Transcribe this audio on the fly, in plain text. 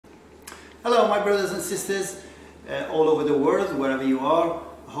Hello my brothers and sisters all over the world, wherever you are.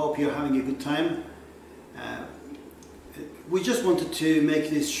 I hope you're having a good time. We just wanted to make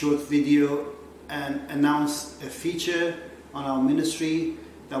this short video and announce a feature on our ministry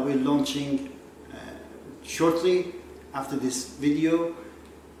that we're launching shortly after this video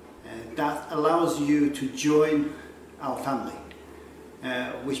that allows you to join our family,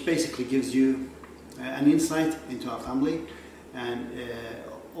 which basically gives you an insight into our family and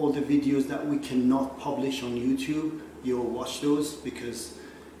all the videos that we cannot publish on YouTube. You'll watch those because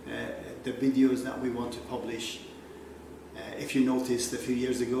the videos that we want to publish, if you noticed a few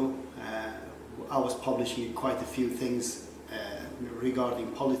years ago, I was publishing quite a few things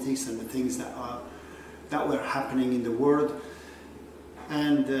regarding politics and the things that were happening in the world,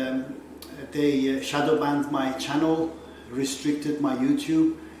 and they shadow banned my channel, restricted my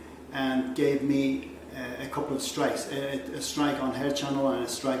YouTube, and gave me a couple of strikes, a strike on her channel and a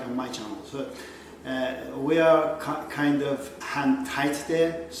strike on my channel. So we are kind of hand tight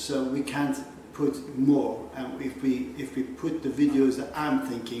there, so we can't put more. And if we put the videos that I'm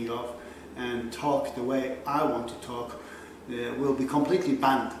thinking of and talk the way I want to talk, we'll be completely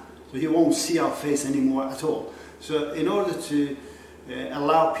banned. So you won't see our face anymore at all. So in order to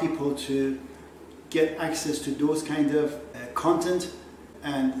allow people to get access to those kind of content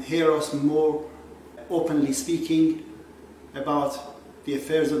and hear us more openly speaking about the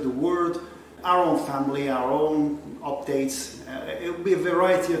affairs of the world, our own family, our own updates, it will be a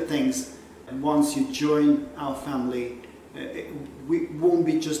variety of things. And once you join our family, we won't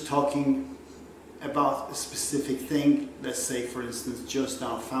be just talking about a specific thing. Let's say, for instance, just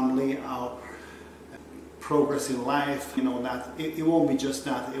our family, our progress in life, you know, that it won't be just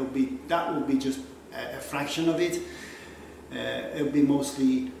that. That will be just a fraction of it. It'll be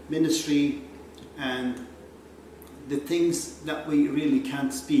mostly ministry and the things that we really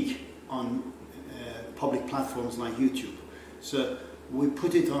can't speak on public platforms like YouTube. So we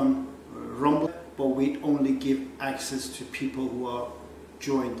put it on Rumble, but we only give access to people who are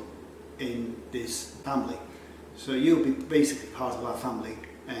joined in this family. So you'll be basically part of our family,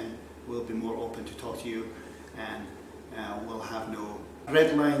 and we'll be more open to talk to you, and we'll have no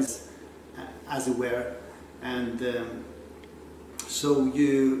red lines, as it were, and so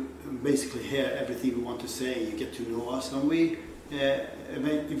you basically hear everything we want to say. You get to know us, and we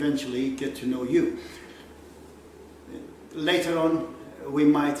eventually get to know you. Later on, we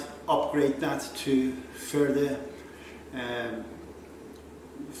might upgrade that to further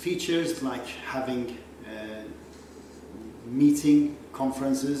features, like having meeting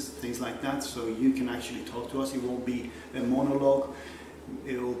conferences, things like that, so you can actually talk to us. It won't be a monologue,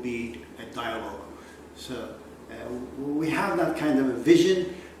 it will be a dialogue. So we have that kind of a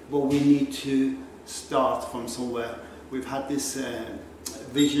vision, but we need to start from somewhere. We've had this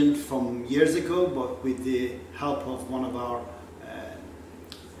vision from years ago, but with the help of one of our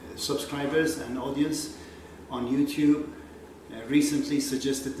subscribers and audience on YouTube, recently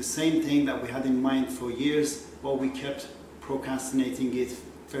suggested the same thing that we had in mind for years, but we kept procrastinating it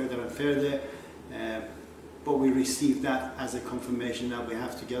further and further. But we received that as a confirmation that we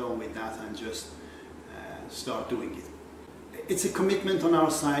have to get on with that and just start doing it. It's a commitment on our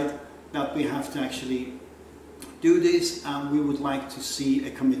side that we have to actually do this, and we would like to see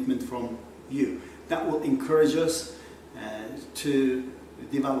a commitment from you. That will encourage us to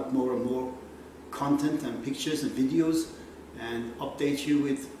develop more and more content and pictures and videos and update you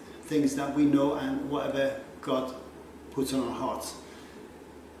with things that we know and whatever God puts on our hearts.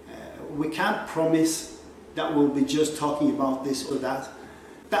 We can't promise that we'll be just talking about this or that.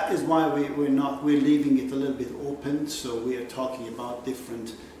 That is why we're leaving it a little bit open, so we are talking about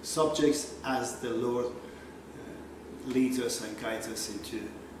different subjects as the Lord leads us and guides us into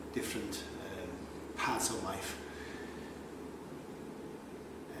different paths of life.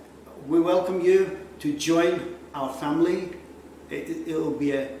 We welcome you to join our family. It will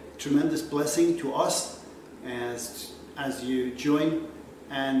be a tremendous blessing to us as you join,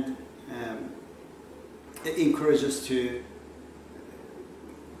 and it encourages us to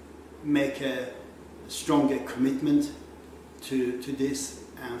make a stronger commitment to this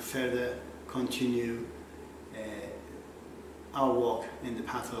and further continue our walk in the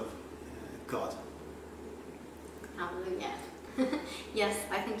path of God. Hallelujah. Yes,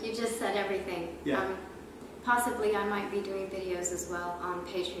 I think you just said everything. Yeah. Possibly I might be doing videos as well on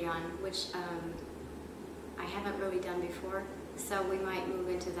Patreon, which I haven't really done before, so we might move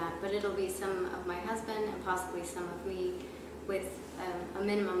into that. But it'll be some of my husband and possibly some of me, with a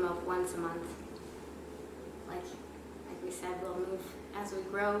minimum of once a month. Like we said, we'll move as we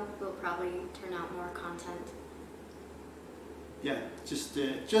grow. We'll probably turn out more content. Yeah, just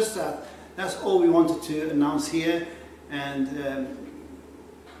that that's all we wanted to announce here. And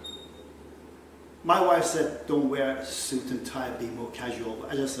my wife said, don't wear a suit and tie, be more casual.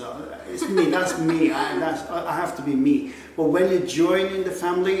 I just it's me, that's me, I have to be me. But when you join in the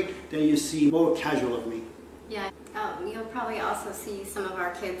family, then you see more casual of me. Yeah, you'll probably also see some of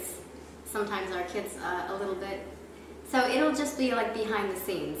our kids, sometimes our kids a little bit. So it'll just be like behind the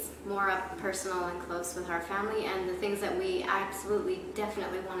scenes, more up personal and close with our family, and the things that we absolutely,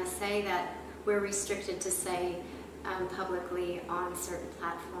 definitely want to say that we're restricted to say publicly on certain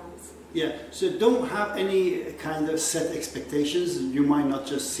platforms. Yeah, so don't have any kind of set expectations. You might not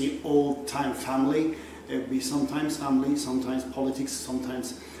just see all-time family. It'll be sometimes family, sometimes politics,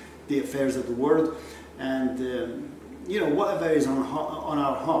 sometimes the affairs of the world. And you know, whatever is on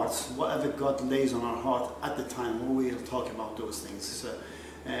our hearts, whatever God lays on our heart at the time, we'll talk about those things. So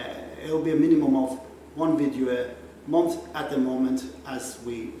it'll be a minimum of one video a month at the moment, as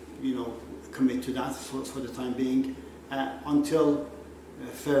we, you know, commit to that for the time being. Until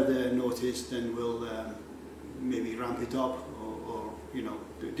further notice, then we'll maybe ramp it up, or you know,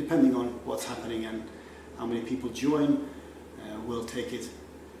 depending on what's happening and how many people join, we'll take it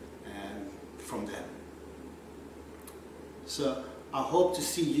from there. So I hope to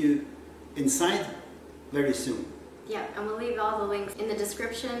see you inside very soon. Yeah, and we'll leave all the links in the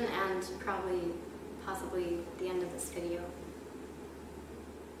description and possibly the end of this video.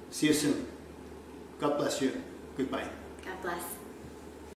 See you soon. God bless you. Goodbye. God bless.